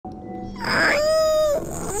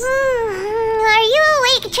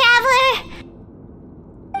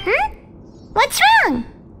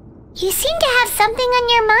something on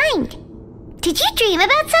your mind. Did you dream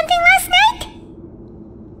about something last night?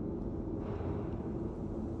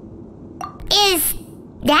 Is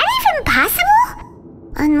that even possible?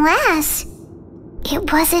 Unless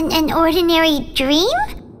it wasn't an ordinary dream?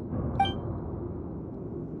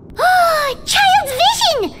 Oh, child's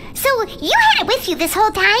vision! So you had it with you this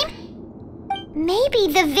whole time? Maybe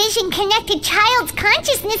the vision connected child's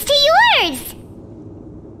consciousness to yours.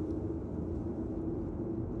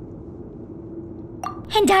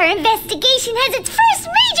 And our investigation has its first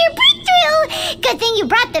major breakthrough! Good thing you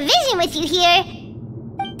brought the vision with you here.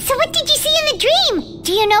 So what did you see in the dream?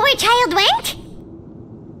 Do you know where child went?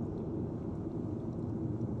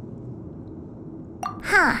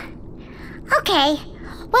 Huh. Okay.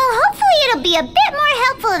 Well, hopefully it'll be a bit more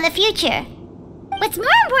helpful in the future. What's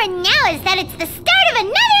more important now is that it's the start of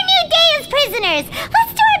another new day as prisoners.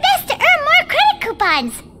 Let's do our best to earn more credit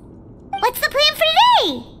coupons. What's the plan for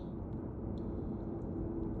today?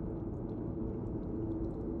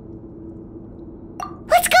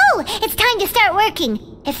 Let's go! It's time to start working.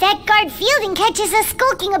 If that guard Fielding catches us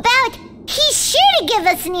skulking about, he's sure to give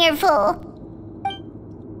us an earful.